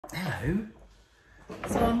Hello.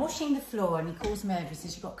 So I'm washing the floor and he calls me over and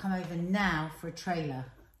says, you've got to come over now for a trailer.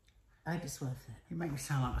 I hope it's worth it. You make me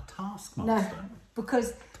sound like a taskmaster. No,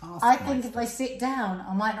 because I think if I sit down,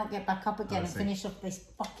 I might not get back up again and finish off this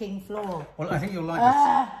fucking floor. Well, I think you'll like this.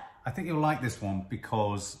 I think you'll like this one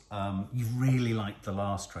because you really liked the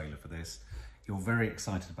last trailer for this. You're very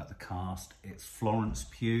excited about the cast. It's Florence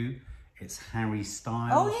Pugh. It's Harry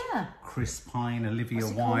Styles. Oh, yeah. Chris Pine, Olivia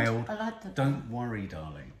What's it Wilde. called? I like that. Don't worry,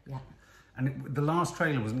 darling. Yeah. And the last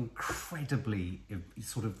trailer was incredibly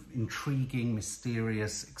sort of intriguing,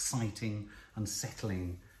 mysterious, exciting,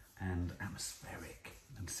 unsettling, and atmospheric,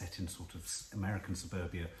 and set in sort of American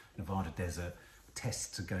suburbia, Nevada desert.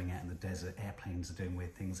 Tests are going out in the desert, airplanes are doing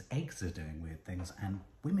weird things, eggs are doing weird things, and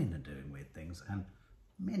women are doing weird things, and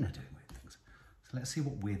men are doing weird things. So let's see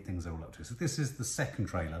what weird things they're all up to. So this is the second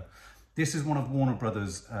trailer. This is one of Warner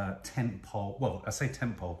Brothers' tentpole, well, I say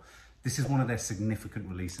tentpole, this is one of their significant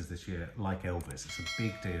releases this year, like Elvis. It's a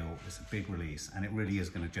big deal, it's a big release, and it really is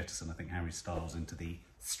going to jettison, I think, Harry Styles into the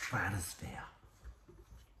stratosphere.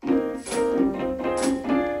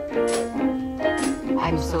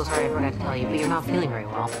 I'm so sorry I forgot to tell you, but you're not feeling very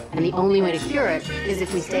well. And the only way to cure it is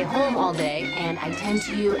if we stay home all day and I tend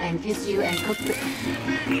to you and kiss you and cook the...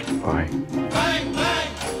 Why? Bang, bang!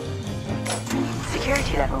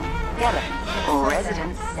 Security level, yellow. All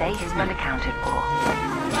residents safe but accounted for.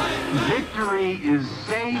 Victory is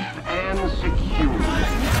safe and secure.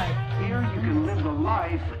 Here you can live the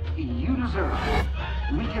life you deserve.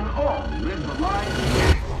 We can all live the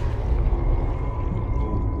life.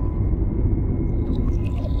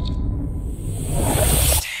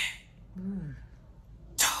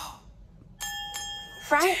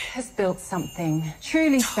 Frank has built something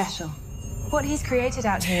truly special. What he's created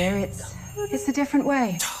out here, it's a different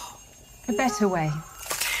way. A better way.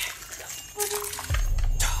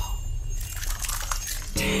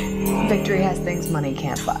 Victory has things money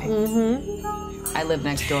can't buy. I live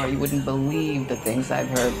next door. You wouldn't believe the things I've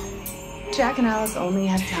heard. Jack and Alice only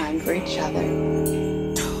had time for each other.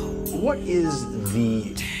 What is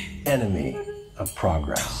the enemy of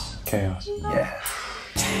progress? Chaos. Yeah.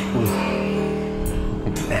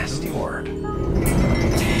 Nasty word.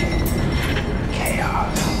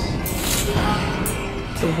 Chaos.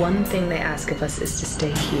 The one thing they ask of us is to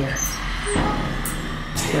stay here,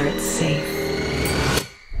 where it's safe.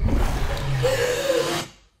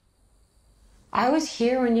 I was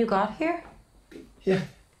here when you got here? Yeah,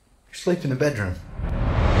 you sleep in the bedroom.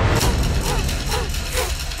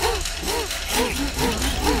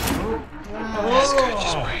 That's good,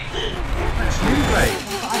 just wait.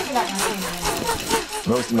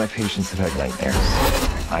 Most of my patients have had nightmares.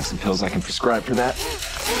 I have some pills I can prescribe for that.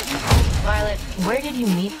 Violet, where did you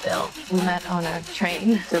meet Bill? We met on a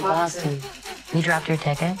train To Boston. You dropped your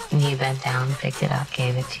ticket, and he bent down, picked it up,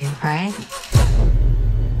 gave it to you, right?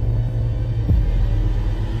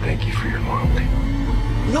 Thank you for your loyalty.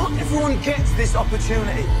 Not everyone gets this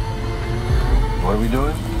opportunity. What are we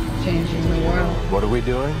doing? Changing the world. What are we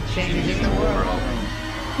doing? Changing the world.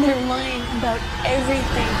 They're lying about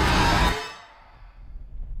everything.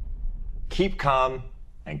 Keep calm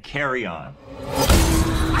and carry on.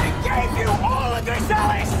 I gave you all of this,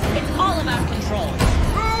 Alice! It's all about control.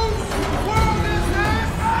 Whose world is this?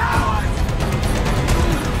 Ours!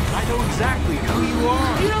 I know exactly who you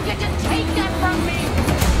are. You don't get to take that from me!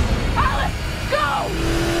 Alice, go!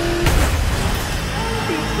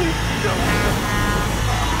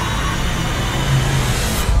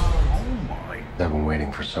 I've been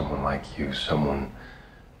waiting for someone like you, someone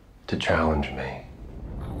to challenge me.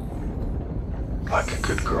 Like a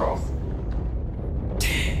good girl.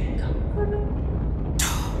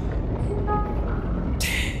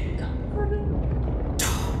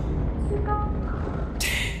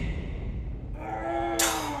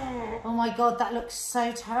 Oh my God, that looks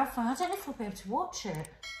so terrifying. I don't know if I'll be able to watch it.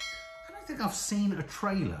 I don't think I've seen a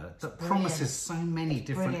trailer that promises so many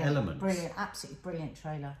different elements. Brilliant, absolutely brilliant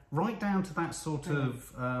trailer. Right down to that sort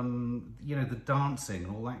of, you know, the dancing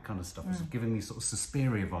and all that kind of stuff was giving me sort of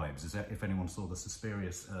Suspiria vibes, if anyone saw the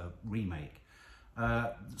Suspiria remake.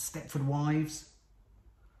 Stepford Wives.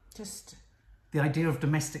 Just... The idea of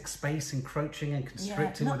domestic space encroaching and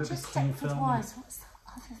constricting. Not just Stepford Wives, what's the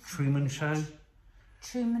other thing? Truman Show.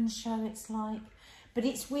 Truman Show, it's like... But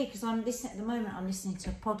it's weird because I'm listening, at the moment I'm listening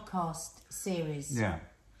to a podcast series. Yeah.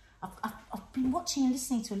 I've been watching and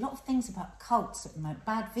listening to a lot of things about cults at the moment.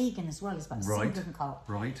 Bad Vegan as well is about a singing cult.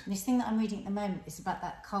 Right. And this thing that I'm reading at the moment is about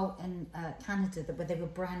that cult in Canada where they were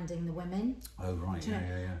branding the women. Oh, right,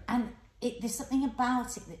 yeah. And there's something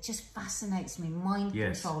about it that just fascinates me. Mind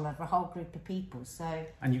control over a whole group of people. So.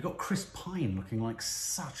 And you've got Chris Pine looking like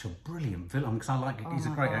such a brilliant villain, because I like it. He's a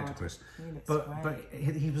great actor, Chris. But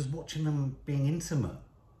he was watching them being intimate.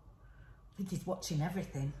 I think he's watching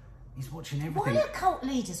everything. He's watching everything. Why are cult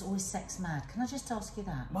leaders always sex mad? Can I just ask you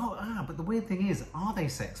that? Well, but the weird thing is, are they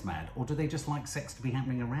sex mad, or do they just like sex to be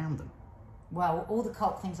happening around them? Well, all the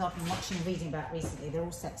cult things I've been watching and reading about recently, they're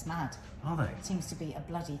all sex mad. Are they? It seems to be a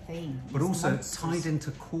bloody theme. But also tied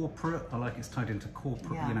into corporate. I like it's tied into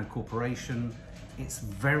corporate, corporation. It's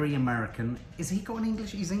very American. Is he got an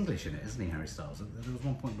English? He's English in it, isn't he, Harry Styles? There was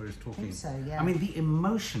one point where he was talking. I think so, yeah. I mean, the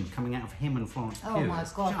emotion coming out of him and Florence Pugh. Oh my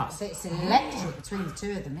God, it's electric between the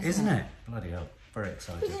two of them, isn't it? Bloody hell, very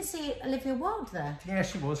exciting. We didn't see Olivia Wilde there. Yeah,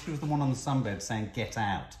 she was. She was the one on the sunbed saying, "Get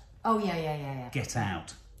out." Oh yeah. Get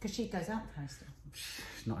out. Because she goes out with Harry Styles.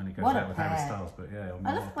 She not only goes out with Harry Styles, but yeah.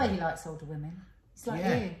 I love the way he likes older women. It's like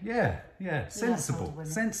you. Yeah.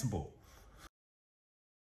 Sensible.